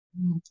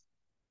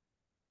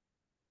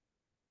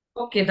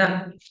Okay,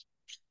 done.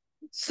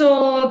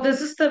 So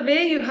this is the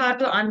way you have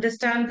to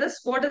understand this.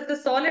 What is the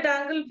solid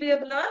angle we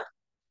have learned?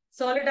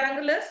 Solid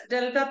angle is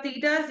delta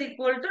theta is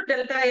equal to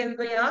delta L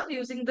by R.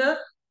 Using the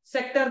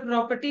sector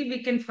property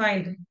we can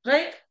find,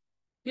 right?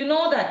 You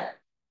know that.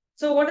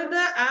 So what is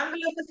the angle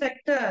of a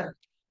sector?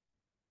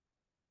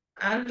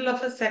 Angle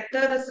of a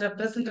sector is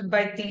represented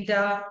by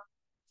theta,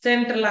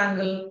 central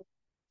angle.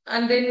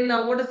 And then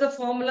what is the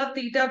formula?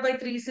 Theta by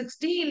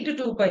 360 into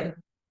 2 pi.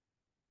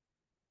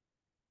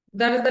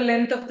 That is the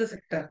length of the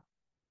sector.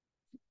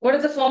 What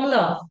is the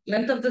formula?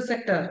 Length of the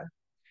sector.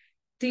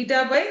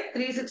 Theta by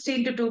 360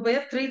 into 2 pi.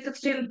 If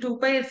 360 into 2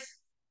 pi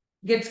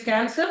gets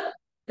cancelled,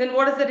 then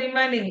what is the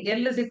remaining?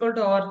 L is equal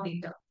to R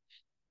theta.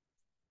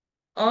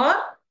 Or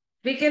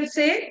we can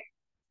say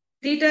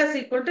theta is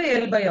equal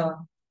to L by R.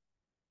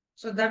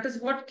 So that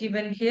is what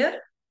given here.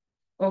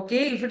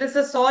 Okay, if it is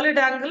a solid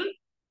angle,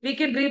 we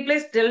can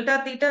replace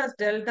delta theta as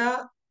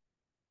delta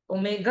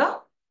omega.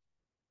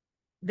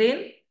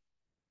 Then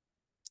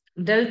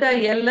delta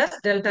L as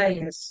delta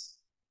S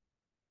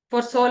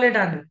for solid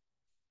angle.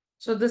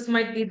 So this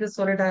might be the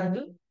solid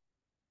angle,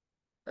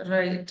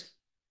 right?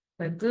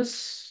 Like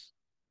this.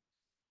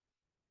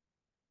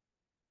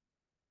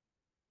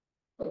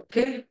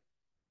 Okay.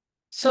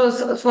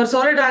 So for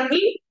solid angle,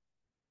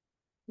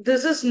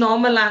 this is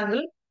normal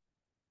angle.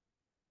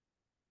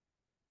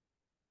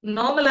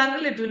 Normal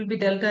angle, it will be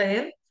delta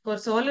L. For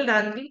solid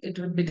angle, it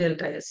will be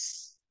delta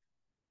S.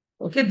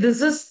 Okay,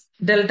 this is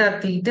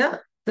delta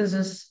theta. This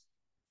is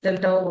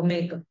delta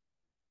omega.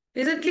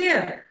 Is it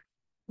clear?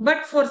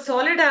 But for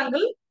solid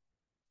angle,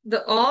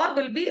 the R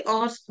will be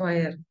R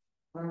square.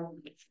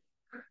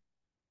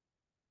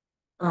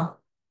 Ah,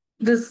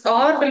 this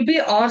R will be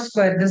R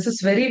square. This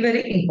is very,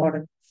 very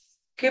important.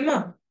 Okay,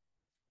 ma?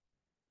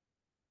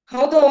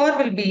 How the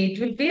R will be? It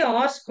will be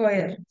R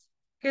square.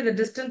 Okay, the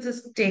distance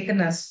is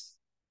taken as.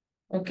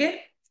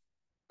 Okay.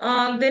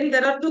 Then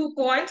there are 2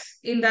 points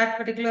in that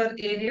particular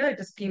area. It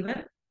is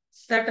given.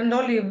 That and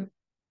all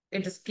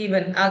it is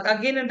given.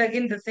 Again and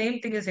again, the same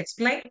thing is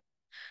explained.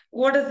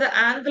 What is the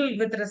angle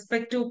with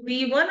respect to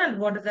P1 and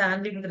what is the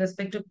angle with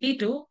respect to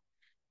P2?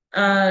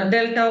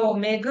 Delta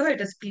omega, it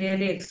is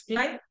clearly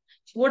explained.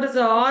 What is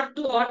the R2?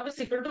 R2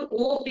 is equal to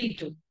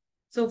OP2.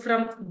 So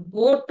from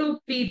O to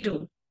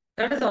P2,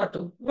 that is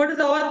R2. What is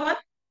R1?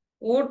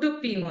 O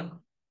to P1.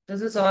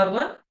 This is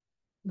R1.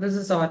 This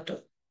is R2.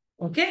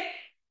 Okay.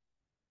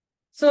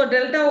 So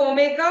delta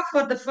omega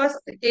for the first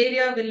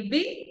area will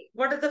be,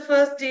 what is the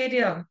first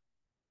area?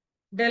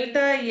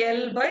 Delta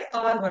L by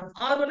R1.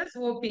 R1 is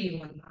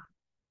OP1.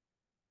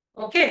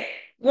 Okay.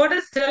 What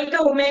is delta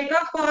omega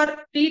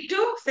for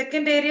P2?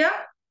 Second area?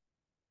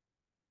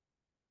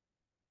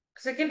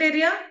 Second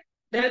area?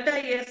 Delta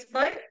S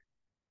by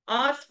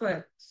R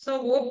square.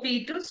 So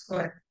OP2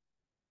 square.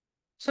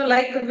 So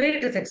like the way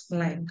it is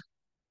explained.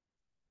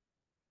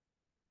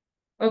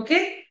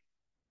 Okay.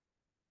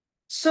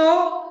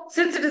 So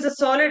since it is a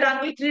solid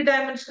angle,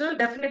 three-dimensional,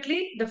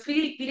 definitely the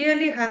field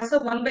clearly has a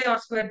 1 by R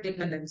square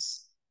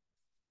dependence.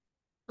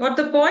 Got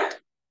the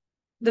point?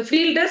 The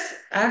field is,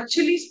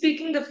 actually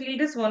speaking, the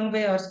field is 1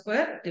 by R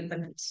square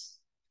dependence.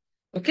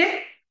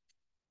 Okay.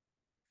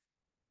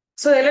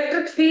 So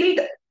electric field,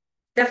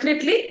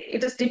 definitely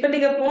it is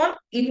depending upon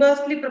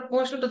inversely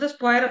proportional to the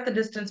square of the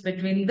distance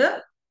between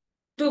the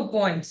 2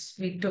 points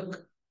we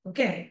took.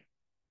 Okay.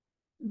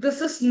 This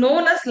is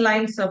known as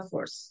lines of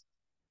force.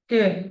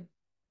 Okay.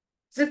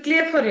 Is it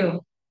clear for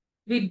you?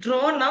 We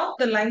draw now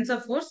the lines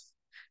of force.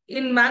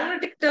 In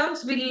magnetic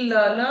terms, we'll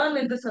learn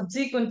in the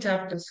subsequent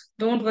chapters.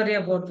 Don't worry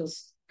about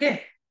this.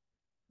 Okay.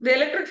 The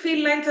electric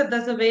field lines are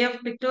thus a way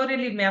of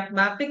pictorially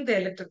mapping the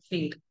electric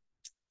field.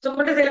 So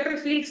what is electric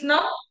fields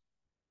now?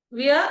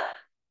 We are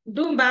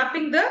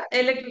mapping the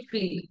electric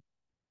field.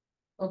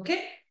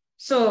 Okay.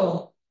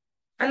 So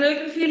an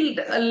electric field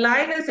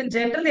line is in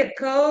general a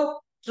curve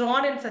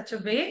drawn in such a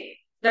way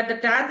that the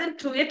tangent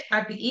to it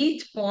at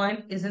each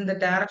point is in the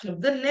direction of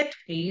the net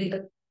field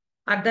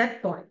at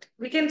that point.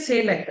 We can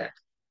say like that.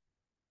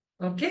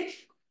 Okay.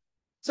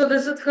 So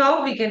this is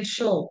how we can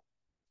show.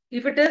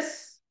 If it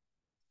is,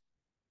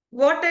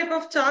 what type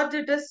of charge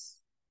it is?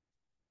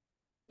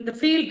 The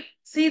field,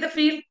 see the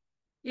field.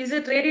 Is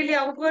it radially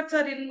outwards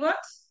or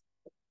inwards?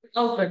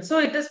 Outwards. So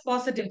it is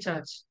positive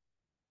charge.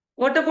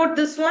 What about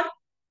this one?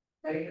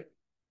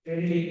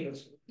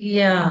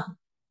 Yeah.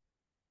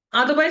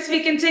 Otherwise,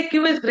 we can say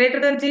Q is greater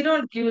than 0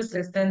 and Q is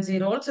less than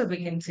 0 also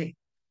we can say.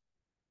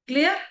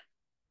 Clear?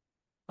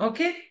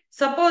 Okay.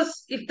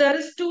 Suppose if there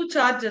is two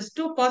charges,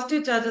 two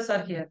positive charges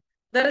are here.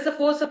 There is a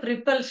force of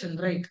repulsion,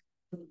 right?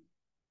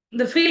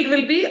 The field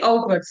will be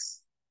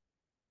outwards.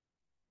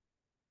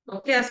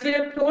 Okay, as we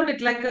have told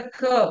it like a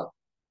curve.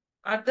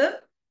 At the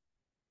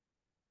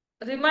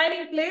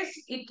remaining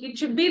place, it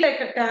should be like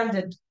a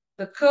tangent.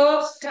 The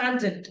curve's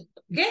tangent.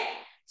 Okay.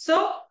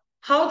 So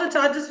how the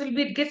charges will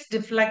be, it gets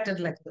deflected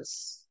like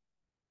this.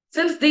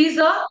 Since these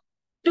are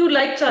two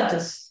like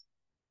charges.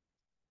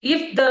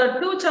 If the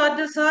two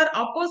charges are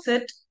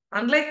opposite,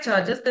 unlike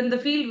charges, then the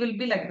field will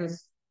be like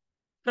this.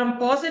 From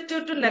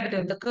positive to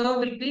negative. The curve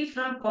will be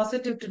from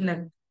positive to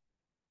negative.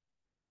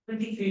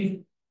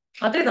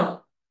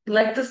 Adeno,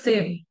 like the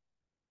same.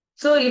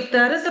 So if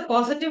there is a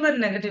positive and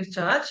negative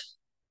charge,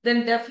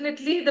 then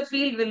definitely the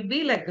field will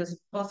be like this,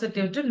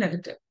 positive to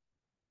negative.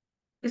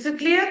 Is it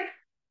clear?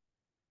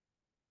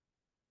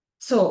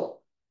 So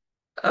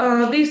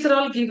these are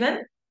all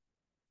given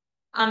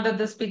under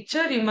this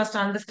picture. You must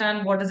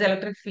understand what is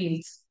electric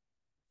fields,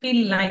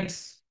 field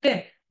lines.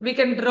 Okay, we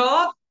can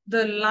draw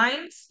the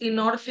lines in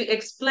order to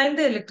explain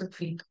the electric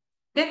field.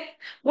 Okay,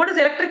 what is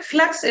electric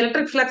flux?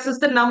 Electric flux is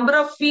the number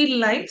of field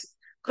lines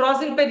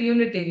crossing per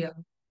unit area.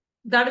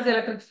 That is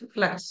electric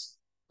flux.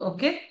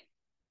 Okay.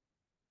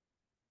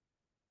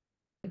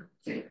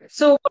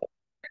 So,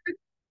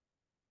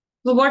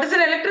 so what is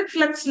an electric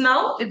flux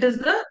now? It is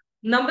the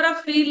number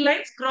of field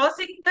lines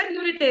crossing the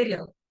unit area.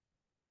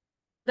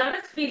 That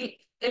is field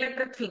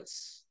electric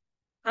flux.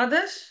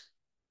 Others?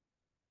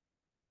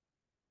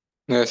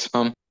 Yes,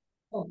 ma'am.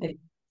 Okay.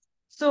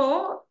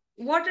 So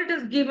what it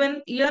is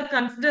given, you are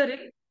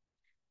considering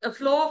a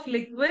flow of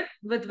liquid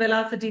with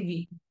velocity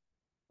v.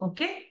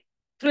 Okay.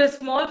 Through a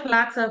small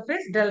flat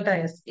surface delta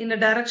s in a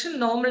direction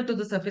normal to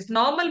the surface.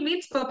 Normal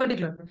means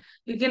perpendicular.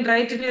 You can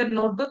write in your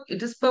notebook,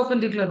 it is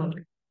perpendicular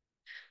only.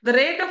 The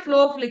rate of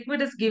flow of liquid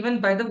is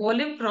given by the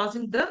volume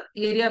crossing the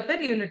area per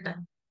unit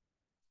time.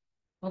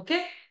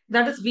 Okay,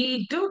 that is V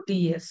into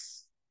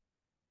ds.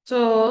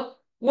 So,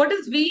 what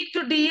is V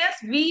into ds?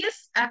 V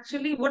is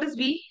actually, what is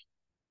V?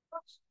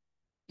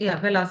 Yeah,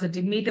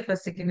 velocity, meter per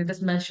second, it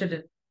is measured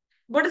in.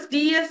 What is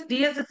ds?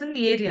 ds is in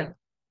the area.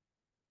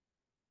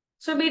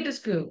 So, meter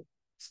cube,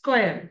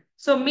 square.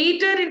 So,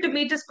 meter into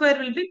meter square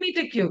will be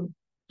meter cube,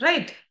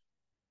 right?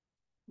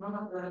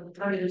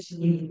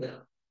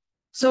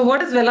 So,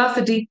 what is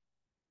velocity?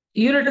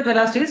 Unit of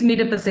velocity is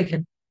meter per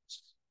second.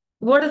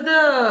 What is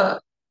the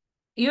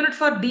unit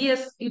for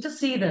ds? You just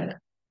see that.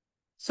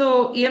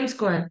 So m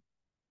square.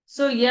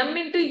 So m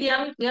into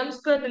m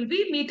square will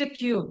be meter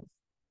cube.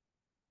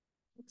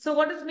 So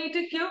what is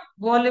meter cube?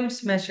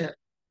 Volumes measure.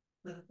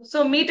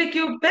 So meter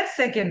cube per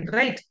second,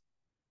 right?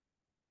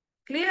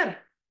 Clear?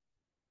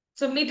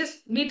 So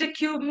meter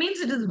cube means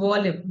it is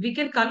volume. We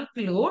can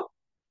conclude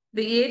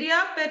the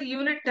area per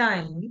unit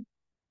time.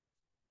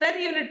 Per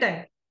unit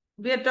time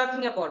we are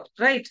talking about,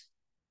 right?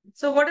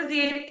 So what is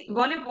the area?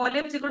 Volume?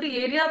 Volume is equal to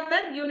area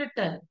per unit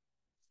time.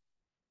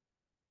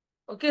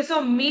 Okay,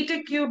 so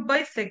meter cube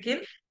by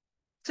second.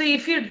 So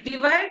if you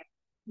divide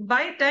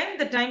by time,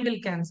 the time will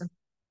cancel.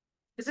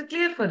 Is it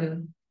clear for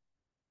you?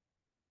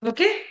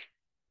 Okay.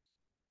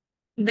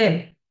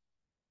 Then,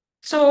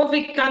 so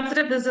we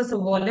consider this as a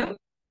volume.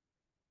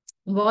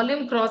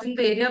 Volume crossing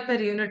the area per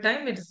unit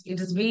time, it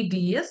is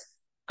VDS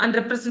and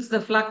represents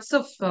the flux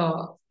of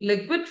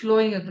liquid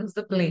flowing across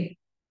the plane.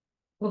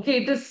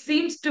 Okay,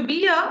 seems to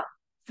be a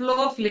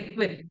flow of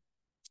liquid.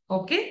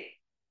 Okay,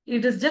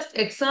 it is just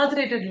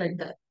exaggerated like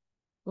that.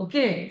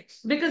 Okay,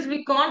 because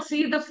we can't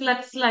see the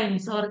flux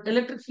lines or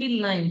electric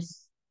field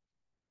lines.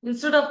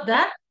 Instead of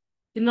that,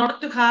 in order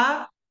to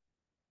have,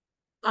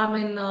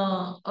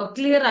 a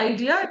clear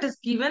idea, it is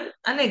given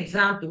an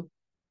example.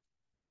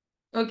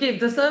 Okay,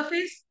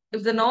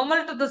 if the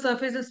normal to the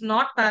surface is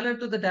not parallel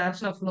to the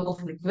direction of flow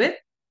of liquid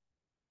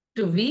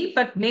to V,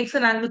 but makes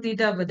an angle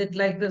theta with it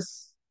like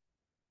this.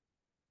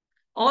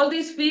 All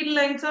these field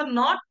lines are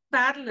not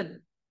parallel,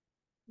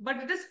 but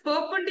it is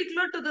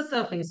perpendicular to the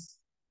surface.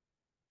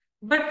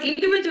 But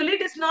individually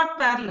it is not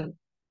parallel.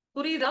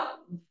 புரியுதா?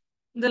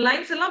 இந்த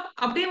lines எல்லாம்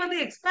அப்படியே வந்து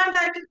expand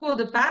ஆகிட்டு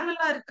போகுது,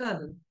 பேரலா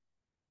இருக்காது.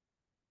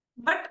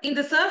 But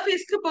இந்த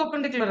சர்ஃபேஸ்க்கு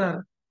பெர்பெண்டிகுலரா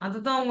இருக்கு.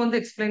 அதுதான் அவங்க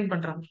வந்து எக்ஸ்பிளைன்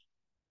பண்றாங்க.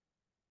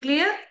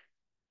 Clear?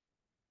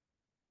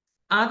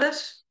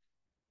 Adarsh?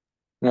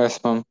 Yes,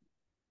 ma'am.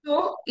 So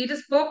it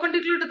is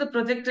perpendicular to the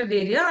projected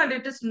area and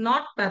it is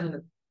not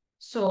parallel.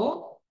 So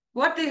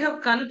what they have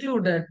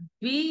concluded,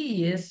 V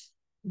is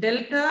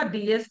delta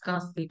ds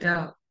cos theta.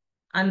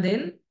 And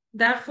then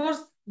therefore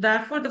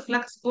the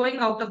flux going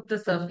out of the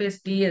surface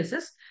ds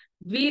is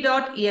V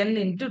dot n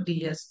into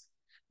ds.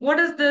 What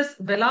is this?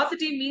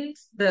 Velocity means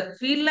the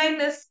field line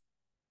is,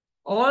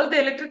 all the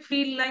electric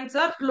field lines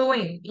are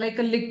flowing like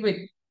a liquid.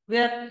 We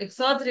are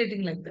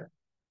exaggerating like that.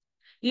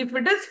 If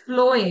it is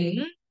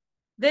flowing,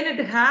 then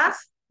it has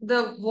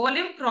the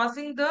volume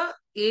crossing the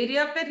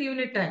area per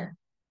unit time.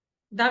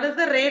 That is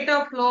the rate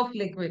of flow of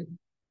liquid.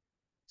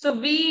 So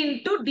V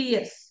into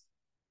ds.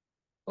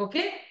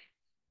 Okay.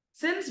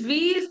 Since V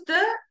is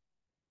the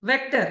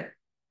vector,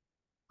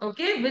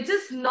 okay, which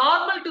is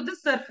normal to the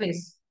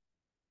surface,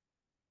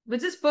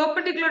 which is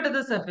perpendicular to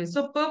the surface.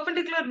 So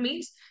perpendicular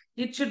means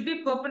it should be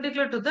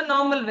perpendicular to the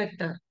normal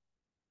vector.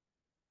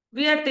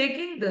 We are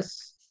taking this.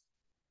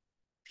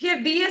 Here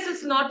ds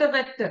is not a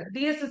vector.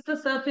 Ds is the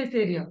surface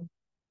area.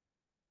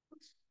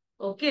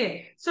 Okay.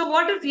 So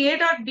what is A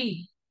dot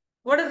B?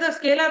 What is the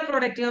scalar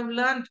product you have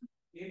learned?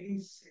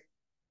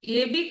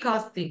 AB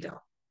cos theta.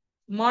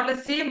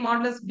 Modulus A,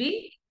 modulus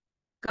B,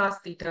 cos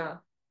theta.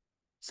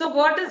 So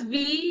what is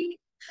V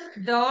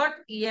dot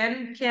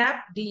n cap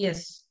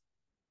ds?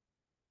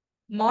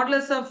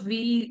 Modulus of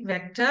V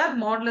vector,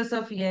 modulus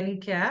of n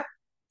cap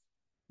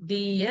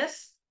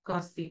ds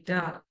cos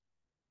theta.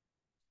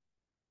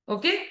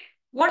 Okay.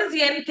 What is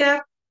n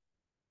cap?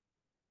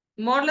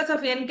 Modulus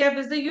of n cap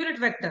is the unit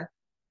vector.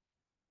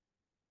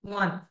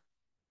 1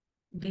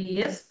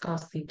 ds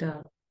cos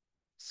theta.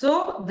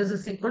 So this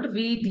is equal to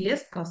v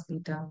ds cos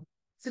theta.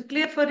 Is it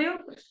clear for you?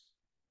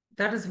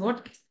 That is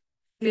what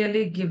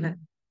clearly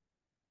given.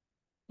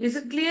 Is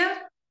it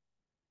clear?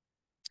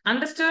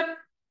 Understood?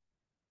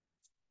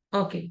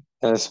 Okay.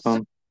 Yes, So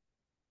ma'am.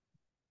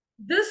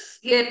 this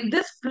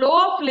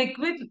flow of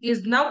liquid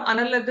is now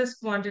analogous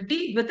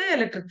quantity with the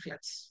electric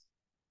flux.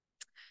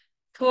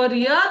 For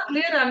your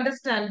clear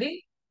understanding,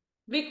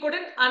 we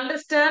couldn't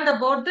understand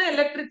about the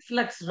electric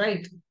flux,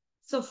 right?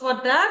 So for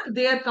that,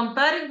 they are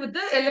comparing with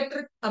the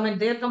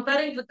they are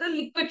comparing with the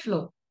liquid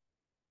flow.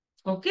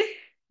 Okay?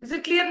 Is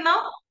it clear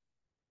now?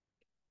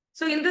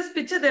 So in this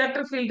picture, the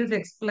electric field is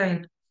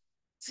explained.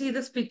 See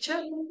this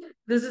picture?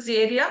 This is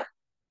area.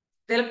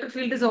 The electric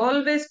field is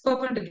always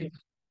perpendicular.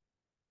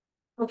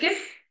 Okay?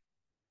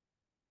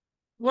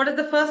 What is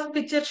the first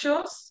picture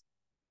shows?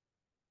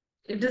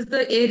 It is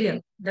the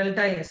area,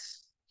 delta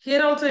S.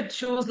 Here also it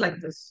shows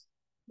like this.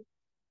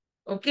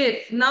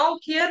 Okay, now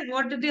here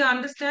what did you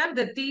understand?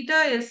 The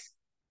theta is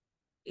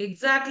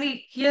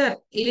exactly here.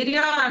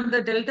 Area and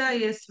the delta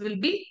S will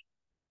be,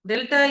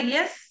 delta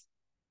S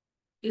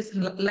is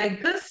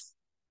like this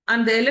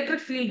and the electric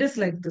field is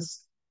like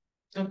this.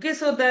 Okay,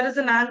 so there is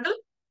an angle.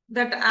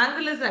 That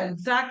angle is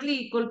exactly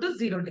equal to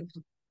 0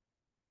 degree.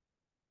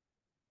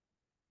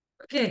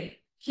 Okay,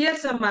 here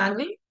some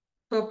angle,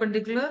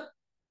 perpendicular.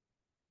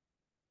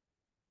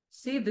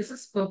 See, this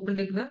is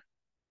perpendicular.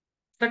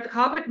 But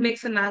how it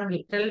makes an angle?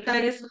 Delta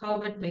is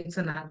how it makes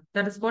an angle.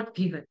 That is what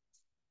given.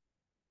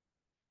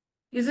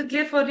 Is it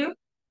clear for you?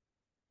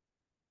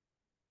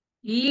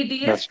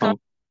 EDS, Yes, ma'am.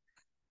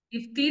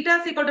 if theta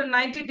is equal to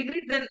 90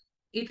 degree, then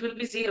it will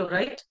be 0,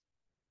 right?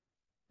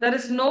 There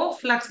is no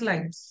flux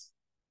lines.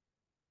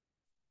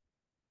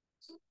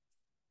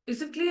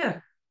 Is it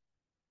clear?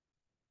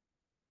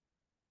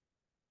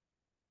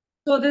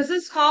 So this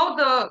is how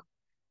the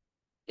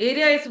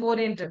area is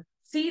oriented.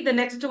 See the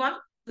next one.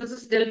 This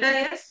is delta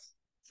S.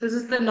 This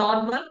is the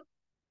normal.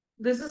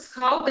 This is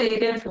how the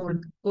area is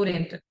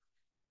oriented.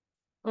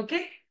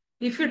 Okay.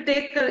 If you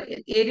take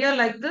the area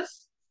like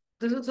this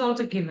is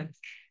also given.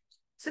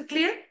 Is it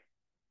clear?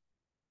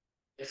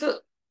 So,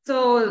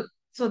 so,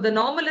 so the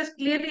normal is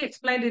clearly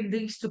explained in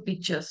these two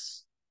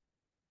pictures.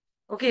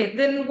 Okay,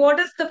 then what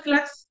is the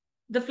flux?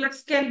 The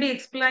flux can be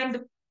explained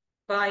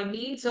by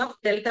means of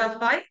delta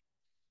phi.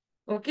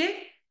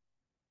 Okay,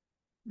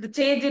 the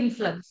change in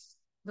flux,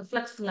 the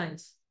flux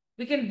lines.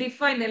 We can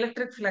define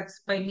electric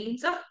flux by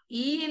means of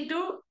E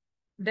into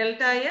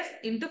delta S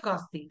into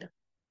cos theta.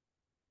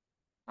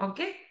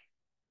 Okay,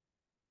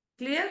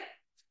 clear?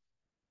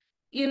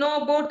 You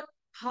know about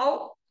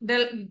how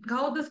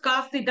this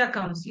cos theta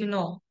comes, you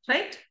know,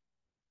 right?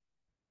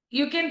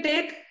 You can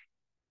take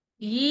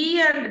E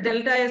and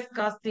delta S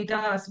cos theta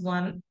as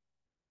 1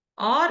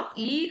 or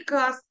E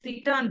cos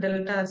theta and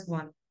delta as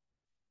 1.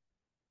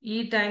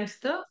 E times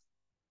the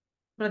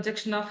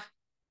projection of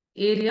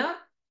area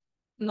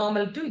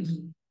normal to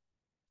E.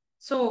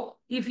 So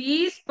if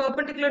E is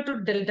perpendicular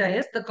to delta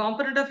S, the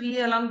component of E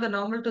along the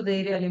normal to the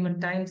area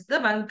element times the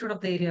magnitude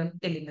of the area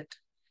element.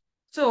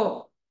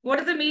 So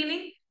what is the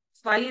meaning?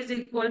 Phi is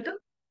equal to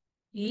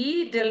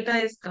E delta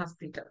S cos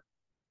theta.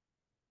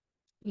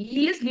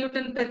 E is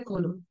Newton per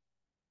coulomb.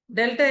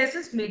 Delta S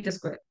is meter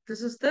square.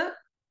 This is the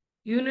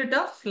unit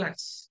of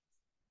flux.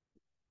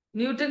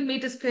 Newton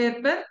meter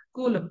square per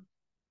coulomb.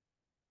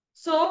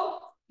 So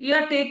you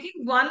are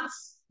taking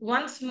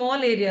one small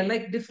area,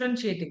 like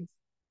differentiating.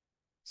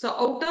 So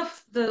out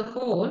of the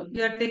whole,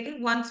 you are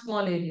taking one small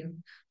area.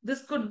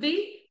 This could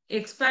be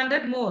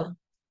expanded more.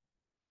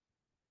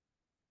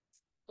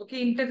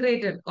 Okay,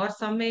 integrated or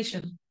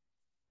summation.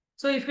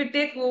 So if we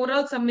take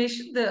overall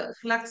summation, the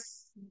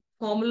flux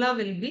formula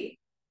will be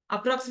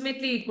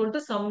approximately equal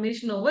to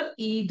summation over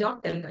E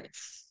dot delta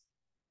x.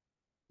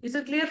 Is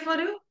it clear for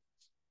you?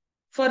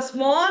 For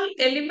small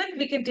element,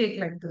 we can take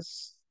like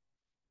this.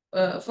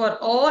 For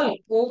all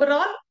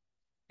overall,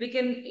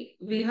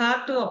 we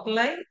have to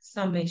apply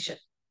summation.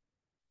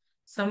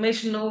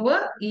 Summation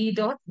over E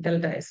dot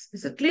delta S.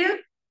 Is it clear?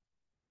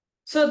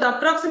 So the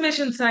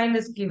approximation sign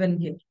is given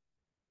here.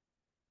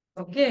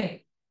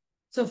 Okay.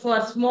 So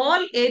for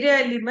small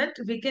area element,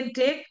 we can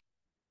take,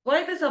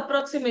 why this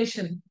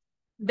approximation?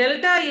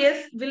 Delta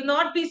S will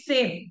not be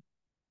same.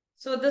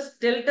 So this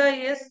delta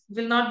S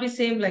will not be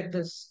same like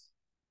this.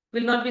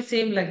 Will not be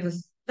same like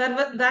this.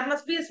 That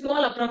must be a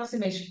small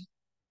approximation.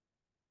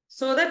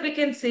 So that we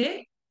can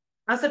say,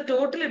 as a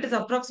total, it is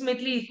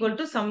approximately equal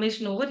to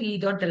summation over E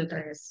dot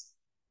delta S.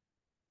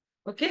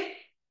 Okay.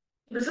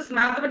 This is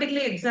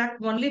mathematically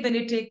exact only when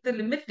you take the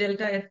limit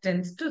delta S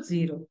tends to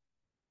 0.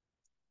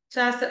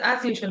 So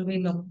as usual, we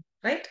know,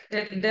 right?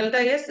 Delta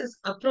S is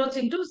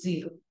approaching to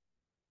 0.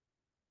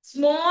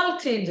 Small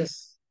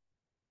changes.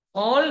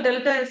 All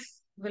delta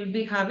S will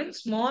be having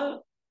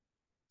small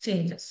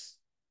changes.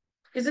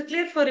 Is it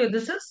clear for you?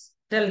 This is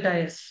delta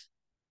S.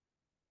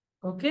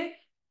 Okay.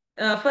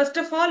 First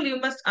of all, you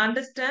must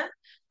understand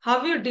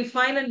how you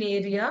define an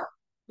area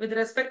with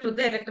respect to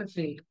the electric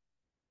field.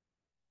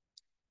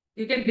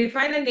 You can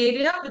define an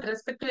area with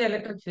respect to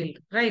electric field,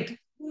 right?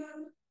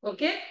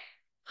 Okay.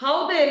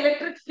 How the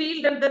electric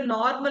field and the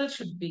normal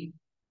should be.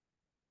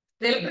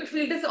 The electric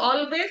field is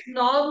always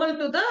normal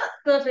to the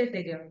surface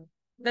area.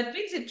 That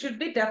means it should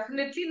be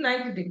definitely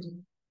 90 degree.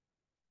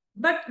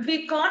 But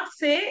we can't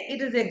say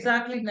it is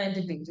exactly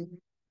 90 degree.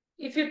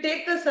 If you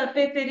take the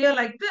surface area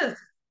like this,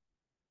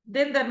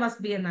 then there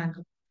must be an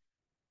angle.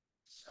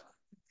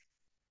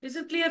 Is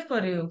it clear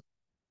for you?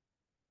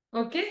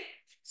 Okay.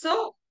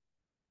 So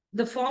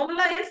the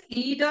formula is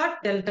E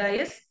dot delta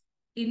S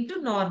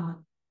into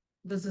normal.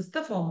 This is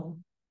the formula.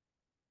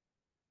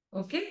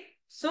 Okay.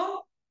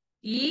 So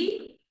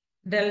E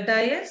delta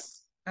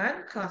S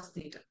and cos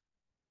theta.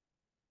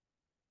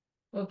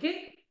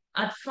 Okay.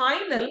 At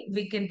final,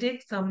 we can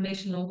take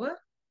summation over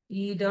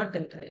E dot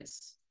delta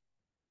S.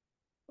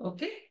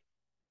 Okay.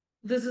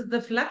 This is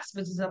the flux,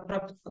 which is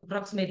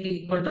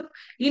approximately equal to.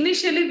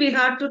 Initially, we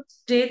had to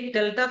take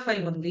delta phi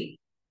only.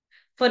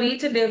 For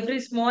each and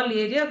every small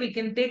area, we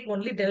can take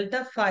only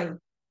delta phi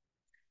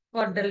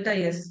for delta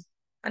S.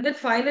 And then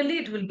finally,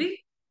 it will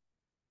be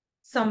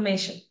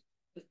summation.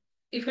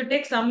 If you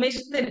take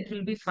summation, then it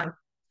will be phi.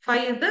 Phi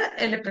is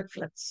the electric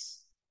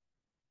flux.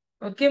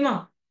 Okay,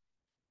 ma?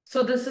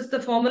 So this is the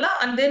formula.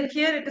 And then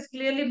here it is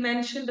clearly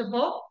mentioned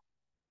about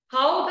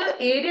how the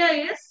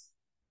area is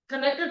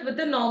connected with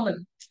the normal.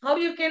 How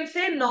you can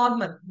say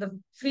normal. The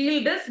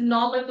field is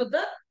normal to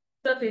the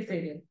surface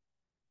area.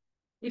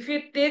 If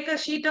you take a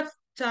sheet of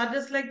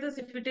charges like this,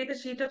 if you take a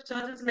sheet of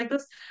charges like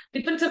this,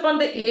 depends upon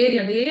the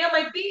area. The area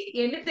might be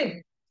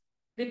anything.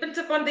 Depends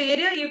upon the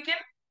area, you can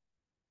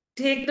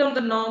take down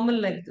the normal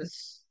like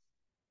this.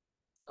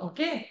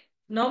 Okay.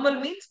 Normal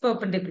means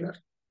perpendicular.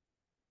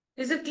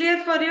 Is it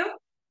clear for you?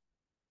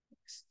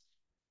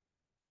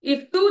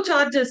 If two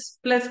charges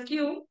plus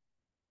Q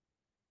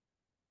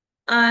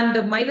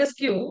and minus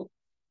Q,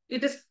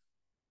 it is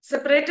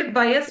separated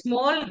by a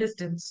small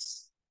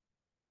distance.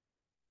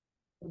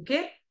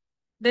 Okay.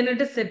 Then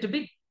it is said to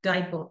be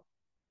dipole.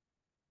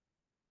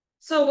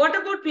 So what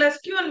about plus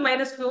Q and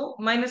minus Q?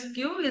 Minus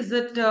Q, is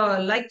it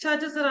like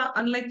charges or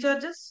unlike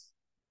charges?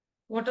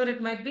 Whatever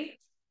it might be.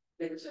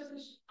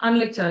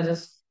 Unlike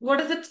charges. What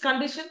is its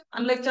condition?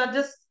 Unlike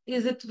charges,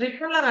 is it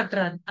repel or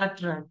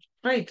attract?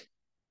 Right.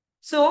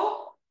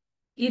 So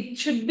it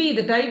should be,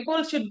 the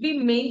dipole should be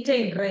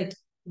maintained, right?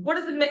 What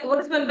is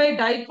meant by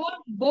dipole?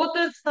 Both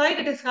the side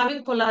it is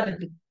having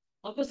polarity,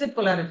 opposite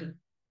polarity.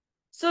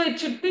 So it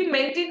should be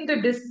maintained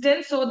the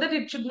distance so that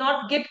it should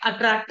not get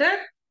attracted,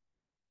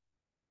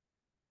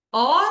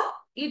 or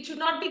it should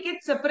not be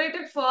get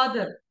separated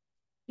further.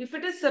 If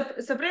it is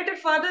separated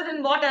further,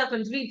 then what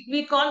happens?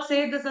 We can't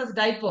say this as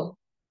dipole.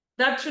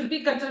 That should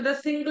be considered a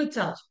single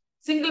charge,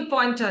 single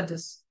point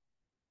charges.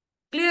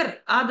 Clear,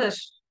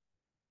 Adarsh?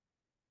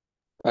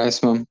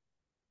 Yes, ma'am.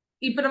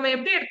 இப்போ நம்ம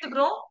எப்படி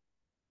எடுத்துக்கிறோம்?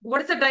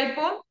 What is a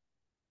dipole?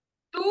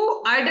 Two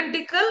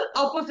identical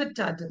opposite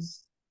charges.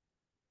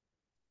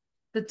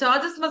 The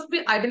charges must be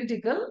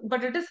identical,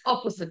 but it is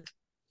opposite,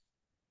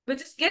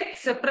 which is get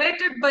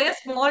separated by a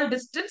small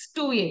distance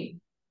 2a.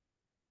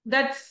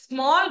 That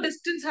small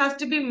distance has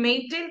to be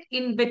maintained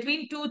in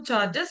between two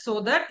charges so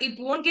that it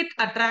won't get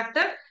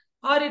attracted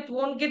or it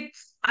won't get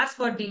as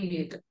far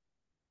deviated.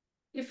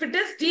 If it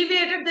is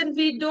deviated, then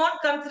we don't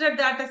consider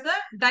that as a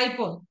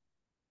dipole.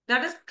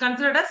 That is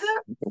considered as a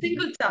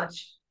single charge,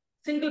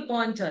 single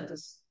point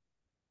charges.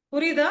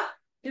 புரியுதா?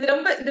 இது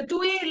ரொம்ப இந்த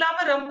 2a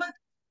இல்லாம ரொம்ப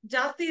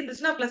ஜாஸ்தி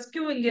இருந்துச்சுன்னா plus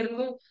Q இங்க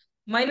இருக்கும்,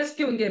 மைனஸ்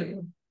கியூ இங்க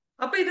இருக்கும்.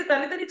 அப்ப இது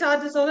தனித்தனி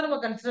சார்ஜஸ் நம்ம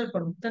கன்சிடர்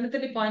பண்ணுவோம்,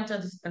 தனித்தனி பாயிண்ட்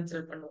சார்ஜஸ்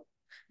கன்சிடர் பண்ணுவோம்,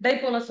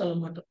 டைபோலா சொல்ல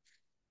மாட்டோம்.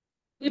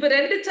 இப்ப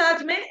ரெண்டு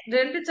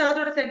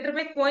சார்ஜோட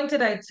சென்டருமே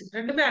கோயின்சைட் ஆயிடுச்சு,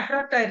 ரெண்டுமே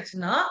அட்ராக்ட்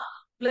ஆயிடுச்சுன்னா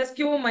பிளஸ்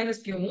கியூவும்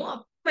மைனஸ் கியூவும்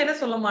அப்ப என்ன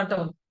சொல்ல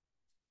மாட்டோம்,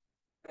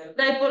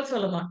 டைபோல்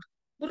சொல்ல மாட்டோம்.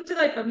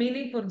 புரிஞ்சுதா? இப்ப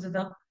மீனிங்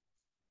புரிஞ்சுதா?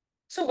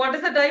 So what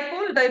is a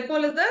dipole?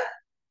 Dipole is the,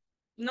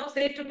 now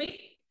say to me,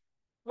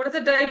 what is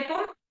a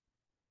dipole?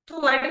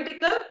 Two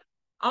identical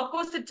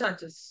opposite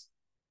charges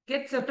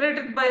get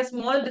separated by a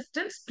small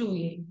distance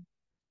 2a.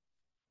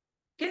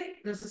 Okay,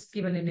 this is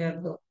given in your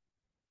book.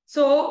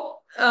 So,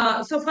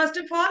 so first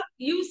of all,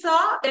 you saw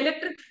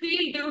electric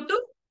field due to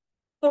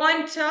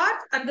point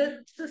charge and the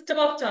system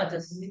of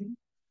charges.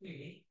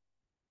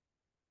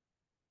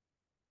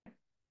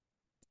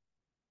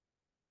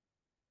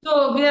 So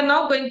we are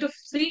now going to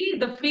see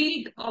the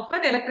field of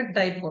an electric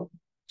dipole.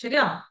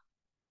 Shariya?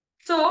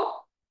 So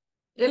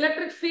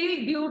electric field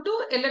due to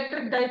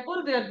electric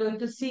dipole we are going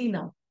to see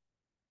now.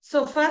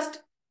 So first,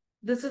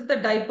 this is the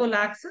dipole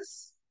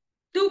axis.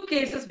 Two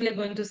cases we are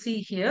going to see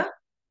here.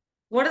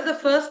 What is the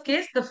first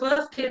case? The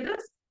first case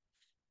is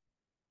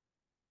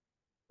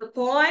the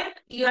point,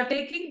 you are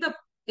taking the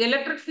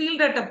electric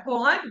field at a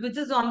point which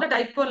is on the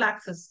dipole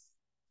axis.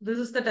 This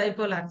is the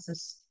dipole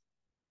axis.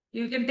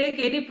 You can take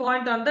any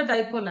point on the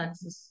dipole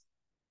axis.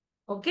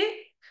 Okay?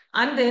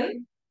 And then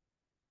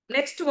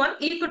next one,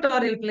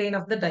 equatorial plane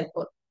of the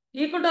dipole.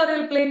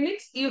 Equatorial plane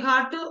means you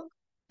have to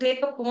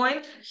take a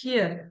point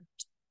here.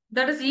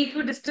 That is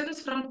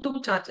equidistance from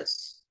two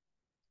charges.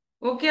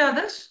 Okay,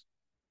 Adarsh?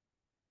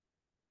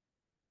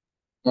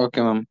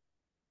 Okay, ma'am.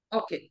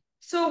 Okay.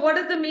 So what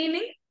is the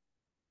meaning?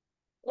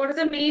 What is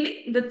the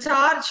meaning? The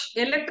charge,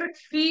 electric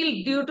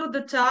field due to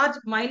the charge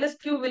minus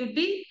Q will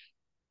be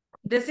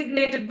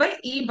designated by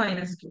E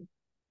minus Q.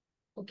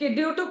 Okay,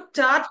 due to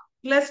charge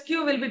plus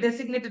Q will be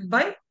designated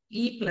by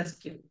E plus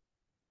Q.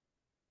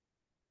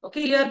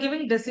 Okay, you are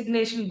giving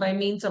designation by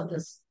means of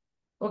this.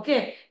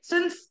 Okay,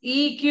 since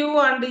EQ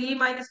and E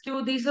minus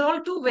Q, these are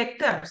all two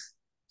vectors.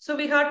 So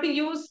we have to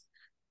use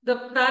the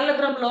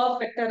parallelogram law of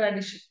vector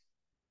addition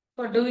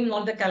for doing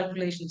all the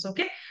calculations.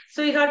 Okay,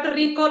 so you have to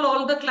recall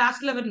all the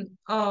class 11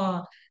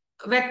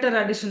 vector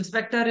additions,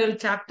 vectorial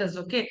chapters.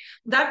 Okay,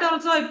 that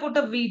also I put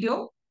a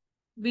video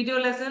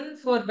lesson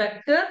for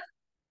vector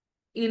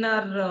in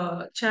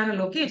our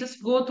channel. Okay,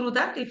 just go through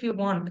that if you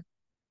want.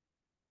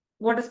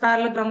 What is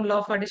parallelogram law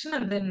of addition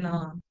and then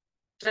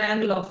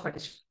triangle law of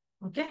addition.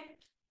 Okay.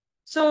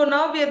 So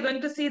now we are going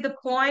to see the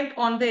point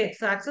on the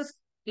x-axis.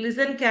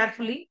 Listen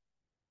carefully.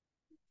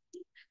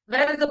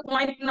 Where is the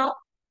point now?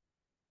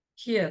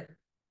 Here,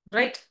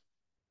 right?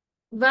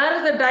 Where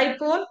is the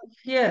dipole?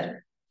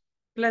 Here,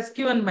 plus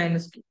Q and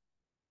minus Q.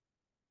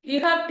 You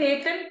have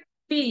taken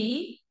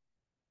P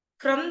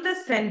from the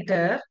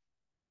center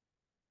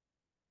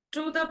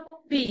to the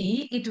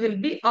P, it will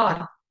be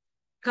R.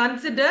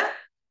 Consider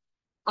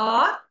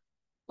R.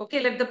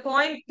 Okay, let the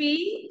point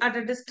P at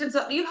a distance.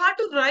 You have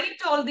to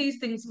write all these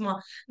things, ma.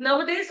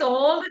 Nowadays,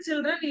 all the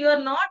children, you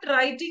are not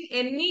writing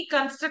any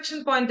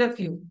construction point of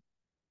view.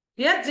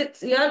 You're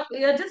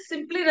just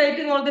simply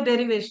writing all the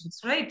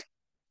derivations, right?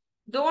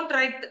 Don't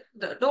write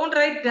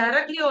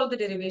directly all the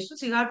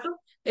derivations. You have to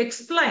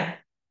explain.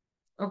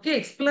 Okay,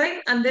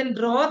 explain and then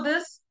draw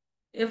this.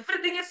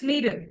 Everything is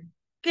needed.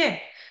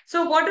 Okay.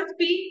 So what is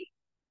P?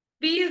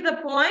 P is the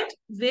point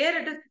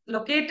where it is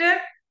located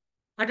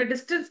at a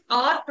distance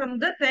r from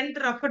the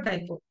center of a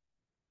dipole.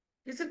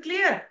 Is it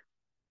clear?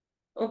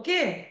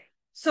 Okay.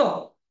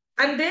 So,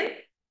 and then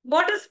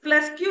what is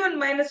plus Q and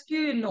minus Q,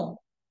 you know.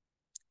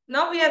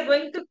 Now we are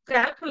going to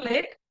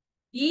calculate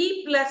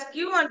E plus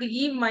Q and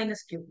E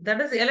minus Q. That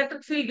is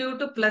electric field due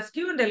to plus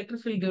Q and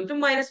electric field due to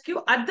minus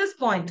Q at this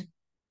point.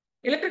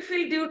 Electric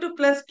field due to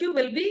plus Q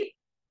will be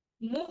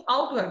move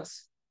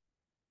outwards.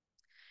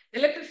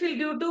 Electric field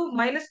due to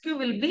minus Q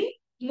will be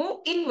move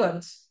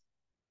inwards.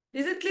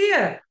 Is it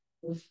clear?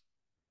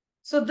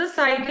 So this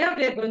idea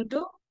we are going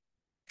to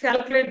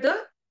calculate the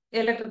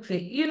electric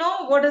field. You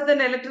know what is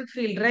an electric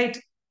field, right?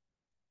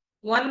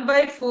 1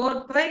 by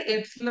 4 pi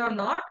epsilon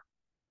naught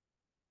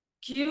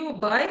Q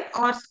by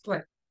R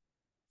square.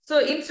 So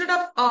instead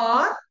of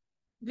R,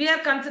 we are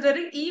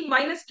considering E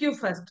minus Q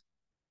first.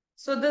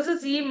 So this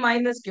is E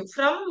minus Q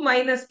from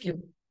minus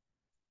Q.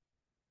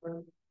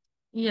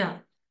 Yeah.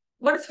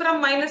 What is from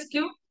minus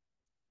Q?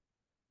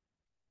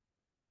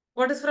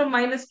 What is from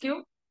minus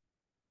Q?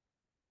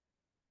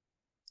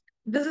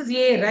 This is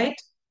A,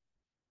 right?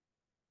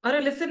 Are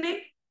you listening?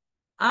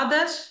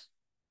 Adarsh?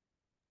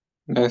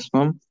 Yes,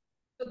 ma'am.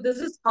 So this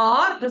is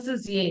R, this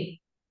is A.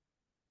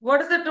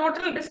 What is the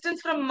total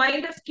distance from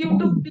minus Q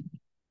to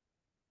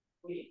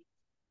P?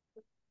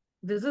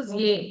 This is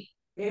A.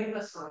 A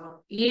plus R.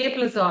 A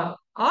plus R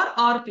or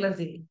R plus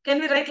A. Can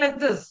we write like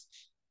this?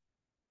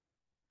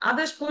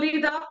 Adarsh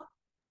Purida?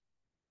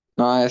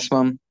 Yes,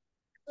 ma'am.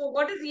 So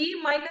what is E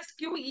minus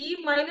Q? E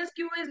minus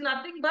Q is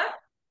nothing but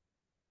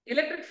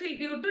electric field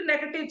due to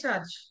negative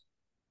charge.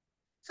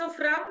 So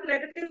from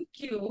negative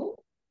Q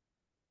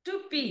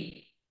to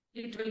P,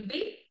 it will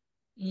be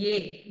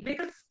A.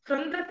 Because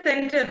from the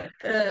center,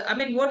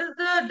 what is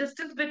the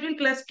distance between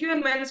plus Q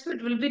and minus Q?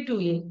 It will be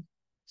 2A.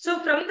 So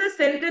from the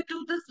center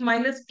to this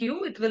minus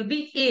Q, it will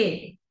be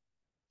A.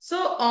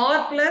 So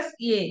R plus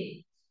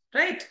A,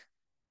 right?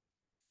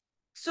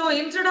 So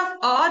instead of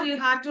R, you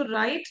have to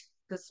write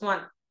this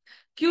one.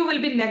 Q will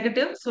be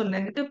negative. So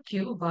negative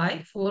Q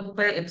by 4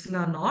 pi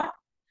epsilon naught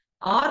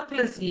R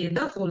plus A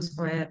the whole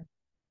square.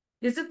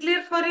 Is it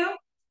clear for you?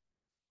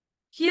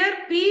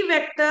 Here P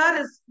vector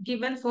is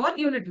given for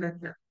unit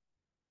vector.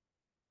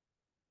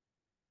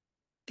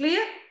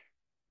 Clear?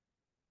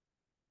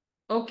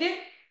 Okay.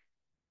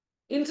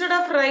 Instead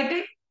of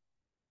writing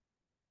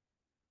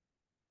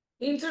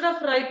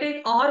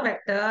R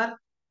vector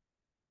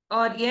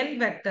or N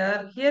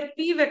vector, here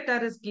P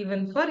vector is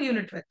given for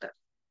unit vector.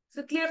 Is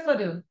it clear for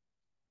you?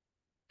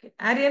 Okay.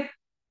 Aryan.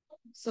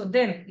 So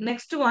then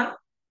next one.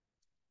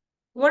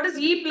 What is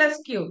E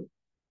plus Q?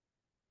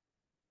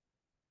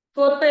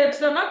 4 pi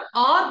epsilon naught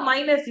R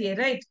minus A,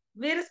 right?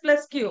 Where is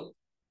plus Q?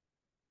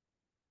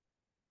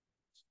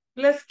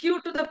 Plus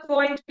Q to the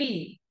point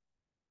P.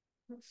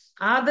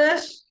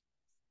 Adarsh,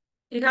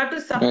 you have to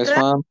Yes,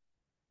 subtract. ma'am.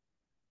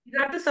 You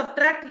have to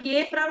subtract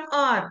A from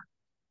R.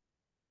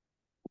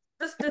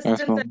 This Yes,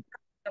 distance I'm ma'am.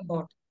 talking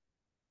about.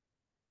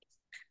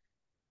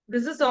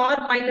 This is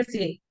R minus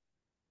A.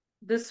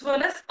 This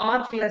one is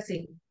R plus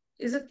A.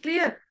 Is it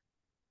clear?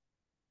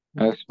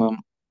 Yes, ma'am.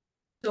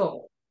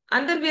 So,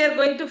 and then we are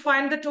going to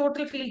find the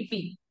total field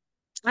P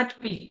at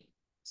P.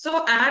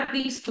 So add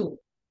these two.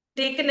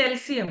 take an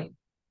LCM.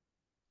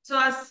 So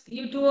as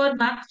you two are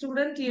math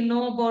student, you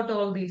know about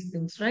all these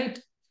things, right?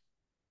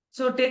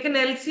 So take an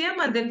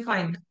LCM and then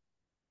find.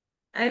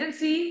 I didn't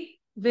see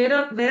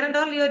where and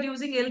all you are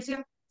using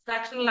LCM,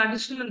 fractional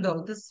addition and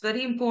all. This is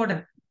very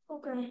important.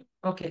 Okay.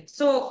 Okay.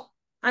 So,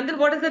 and then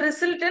what is the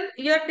resultant?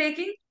 You are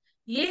taking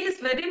A is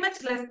very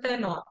much less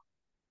than or.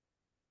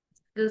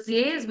 This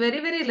A is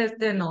very, very less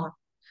than or.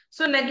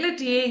 So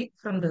neglect A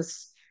from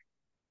this.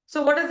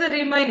 So what is the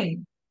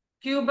remaining?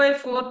 Q by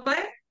 4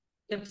 pi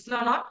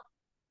epsilon naught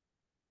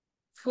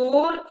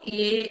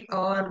 4A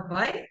R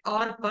by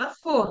R per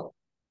 4.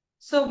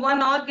 So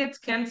one R gets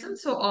cancelled,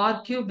 so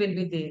R cube will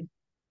be there.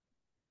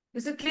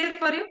 Is it clear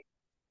for you?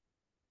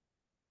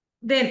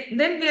 Then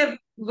we are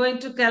going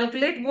to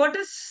calculate what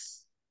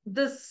is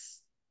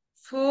this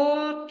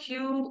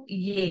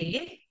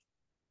 4QA,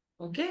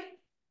 okay,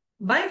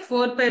 by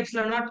 4 pi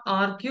epsilon naught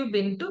R cube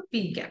into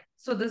P cap.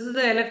 So this is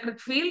the electric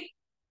field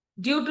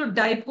due to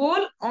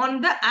dipole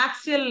on the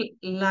axial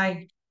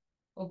line,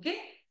 okay.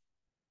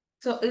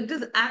 So it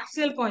is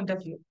axial point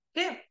of view,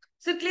 okay.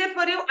 So clear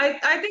for you?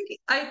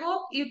 I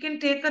hope you can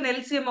take an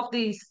LCM of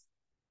these,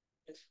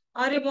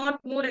 or you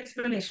want more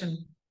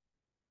explanation.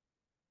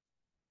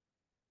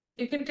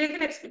 You can take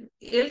an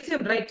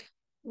LCM, right?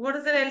 What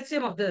is the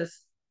LCM of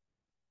this?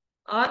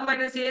 R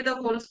minus A the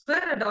whole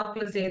square and R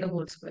plus A the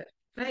whole square,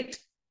 right?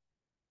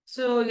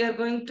 So you are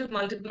going to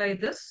multiply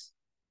this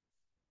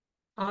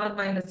R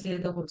minus A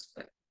the whole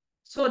square.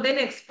 So then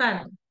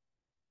expand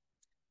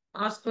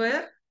R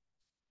square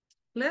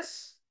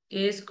plus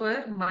A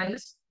square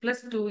minus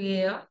plus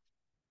 2AR.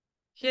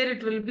 Here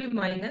it will be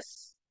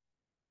minus,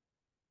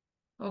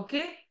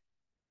 okay?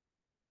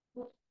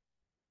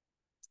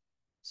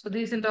 So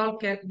these and all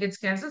gets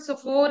cancelled. So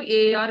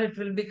 4AR it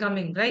will be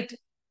coming, right?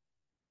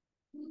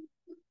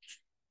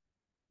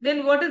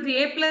 Then what is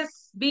A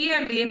plus B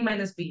and A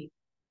minus B?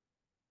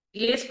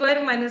 A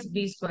square minus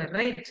B square,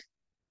 right?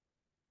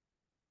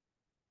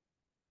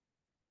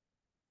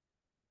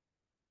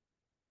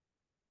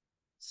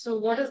 So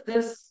what is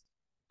this?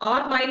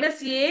 R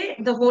minus A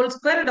the whole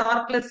square and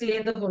R plus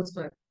A the whole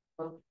square.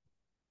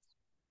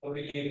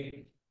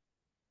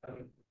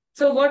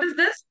 So what is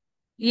this?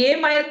 A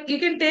minus, you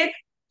can take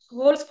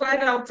whole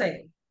square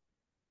outside.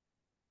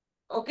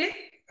 Okay.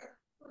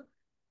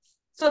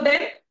 So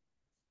then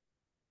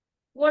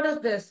what is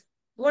this?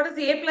 What is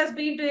A plus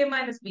B into A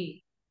minus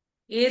B?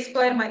 A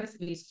square minus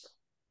B square.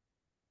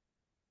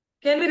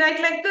 Can we write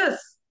like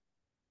this?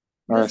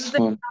 This is Yes, the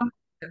ma'am.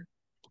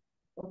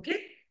 okay.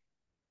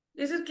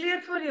 Is it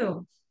clear for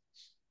you?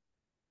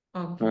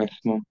 Okay. Yes,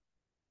 ma'am.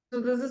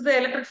 So this is the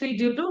electric field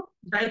due to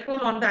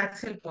dipole on the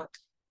axial point.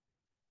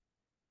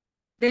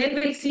 Then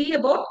we'll see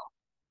about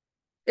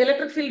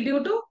electric field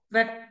due to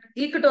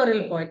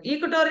equatorial point.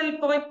 Equatorial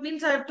point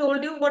means I have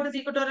told you what is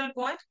equatorial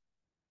point.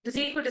 It is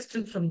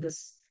equidistant from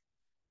this.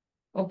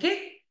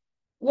 Okay.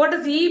 What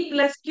is E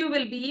plus Q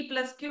will be? E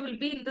plus Q will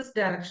be in this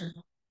direction.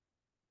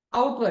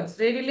 Outwards,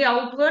 radially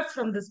outwards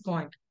from this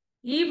point.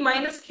 E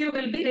minus Q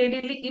will be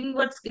radially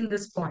inwards in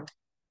this point.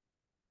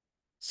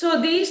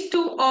 So these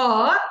two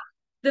are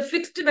the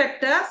fixed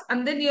vectors,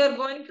 and then you are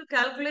going to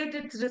calculate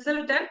its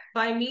resultant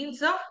by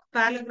means of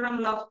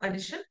parallelogram law of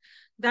addition.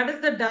 That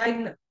is the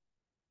diagonal.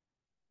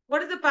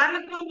 What is the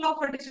parallelogram law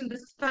of addition?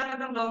 This is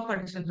parallelogram law of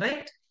addition,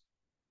 right?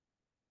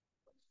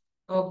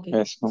 Okay.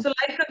 Yes, ma'am. So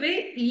like the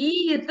way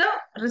E is the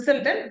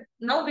resultant,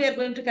 now we are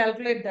going to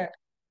calculate that.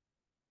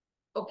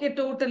 Okay,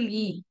 total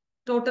E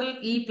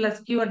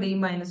plus Q and E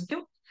minus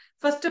Q.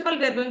 First of all,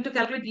 we are going to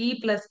calculate E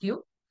plus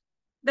Q.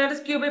 That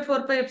is Q by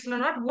 4 pi epsilon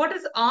naught. What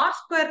is R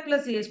square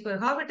plus A square?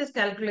 How it is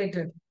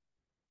calculated?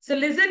 So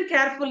listen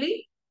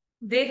carefully.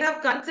 They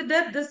have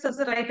considered this as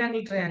a right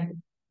angle triangle.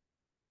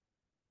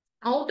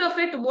 Out of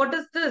it, what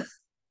is this?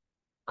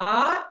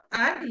 R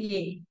and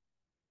A.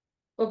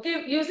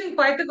 Okay, using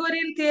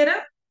Pythagorean theorem,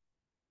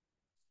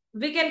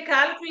 we can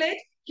calculate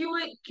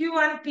Q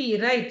and P,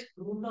 right?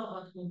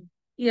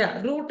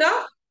 Yeah, root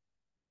of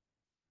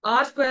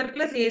R square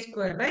plus A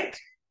square, right?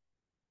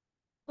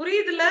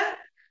 புரியுதுல?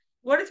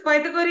 What is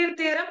Pythagorean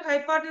theorem?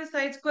 Hypotenuse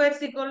side square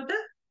is equal to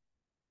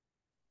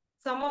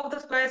sum of the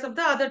squares of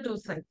the other two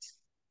sides.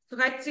 So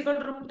height is equal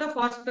to root of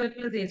R square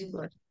plus A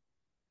square.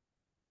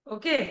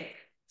 Okay.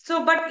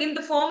 So, but in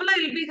the formula,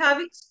 you'll be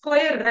having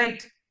square,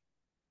 right?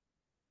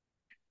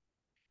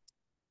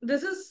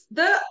 This is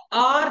the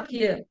R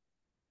here.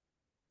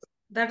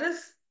 That is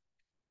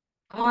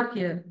R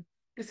here.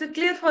 Is it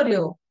clear for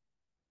you?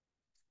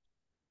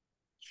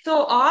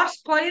 So, R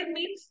square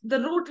means the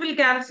root will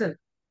cancel.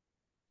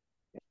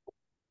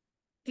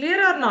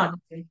 Clear or not?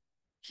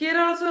 Here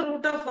also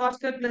root of R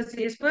square plus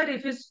A square.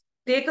 If you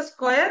take a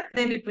square,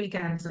 then it will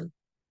cancel.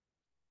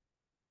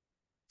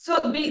 So,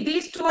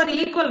 these two are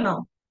equal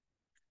now.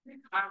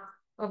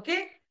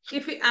 Okay.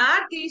 If we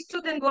add these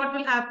two, then what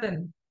will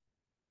happen?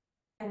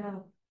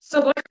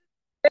 So, what?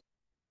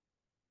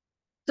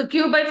 So,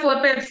 Q by 4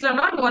 pi epsilon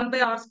naught, 1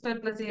 by R square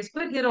plus A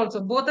square. Here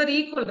also, both are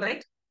equal,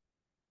 right?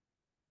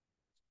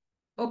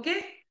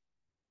 Okay.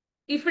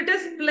 If it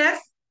is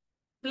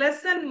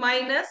plus and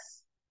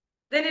minus,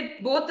 then it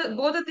both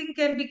the thing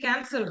can be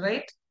cancelled,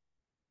 right?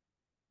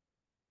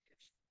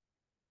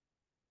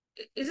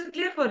 Is it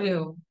clear for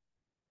you?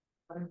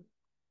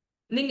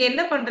 நீங்க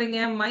என்ன பண்றீங்க?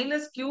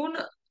 Minus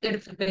கியூன்னு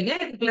எடுத்துப்பீங்க,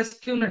 இது plus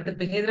கியூன்னு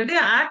எடுத்துப்பீங்க. இது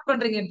ரெண்டையும் add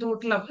பண்றீங்க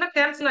total அப்படின்னா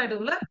cancel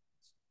ஆயிடும்ல?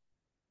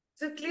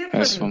 Is it clear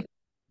for Yes, you? ma'am.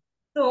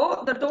 So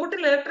the total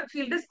electric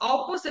field is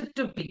opposite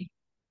to P.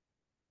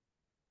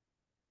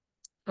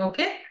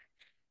 Okay?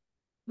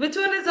 Which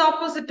one is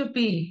opposite to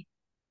P?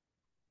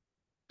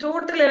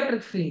 Total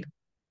electric field.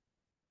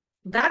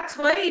 That's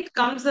why it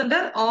comes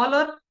under all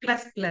or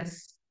plus plus.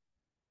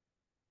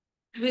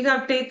 We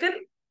have taken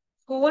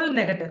whole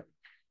negative.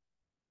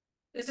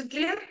 Is it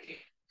clear?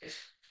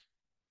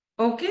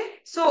 Okay.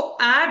 So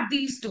add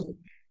these two.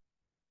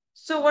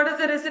 So what is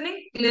the reasoning?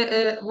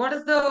 What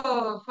is the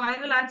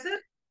final answer?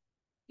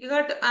 You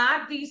have to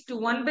add these two.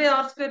 1 by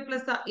r square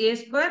plus a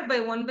square by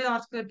 1 by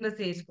r square plus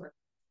a square.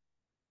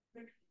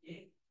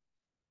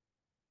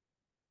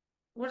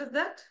 What is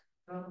that?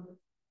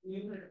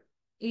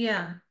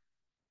 Yeah.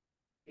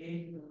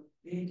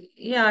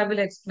 Yeah, I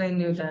will explain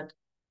you that.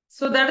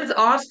 So that is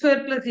r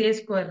square plus a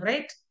square,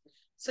 right?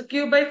 So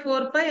q by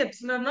 4 pi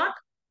epsilon naught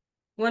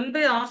 1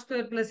 by r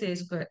square plus a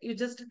square. You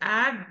just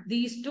add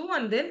these two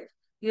and then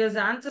your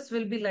answers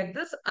will be like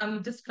this.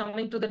 I'm just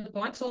coming to the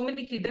point. So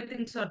many hidden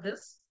things are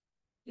this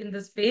in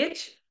this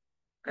page.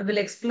 I will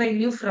explain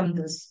you from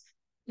this.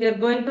 We are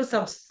going to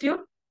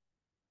substitute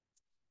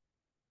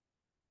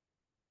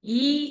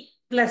E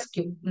plus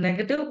Q.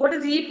 Negative. What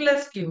is E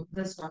plus Q?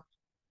 This one.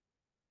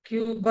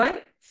 Q by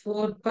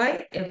 4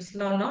 pi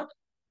epsilon naught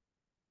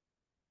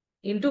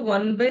into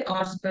 1 by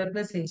r square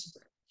plus a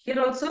square. Here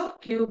also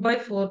Q by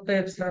 4 pi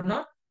epsilon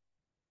naught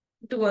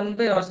into 1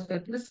 by r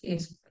square plus a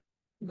square.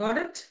 Got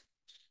it?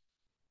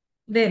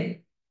 Then,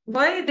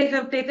 why they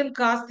have taken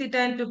cos theta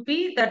into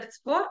P? That's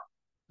for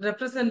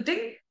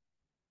representing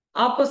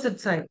opposite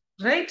side,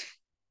 right?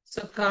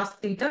 So cos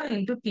theta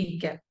into P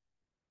cap.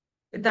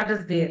 That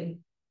is there.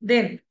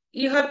 Then,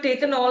 you have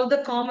taken all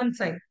the common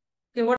side.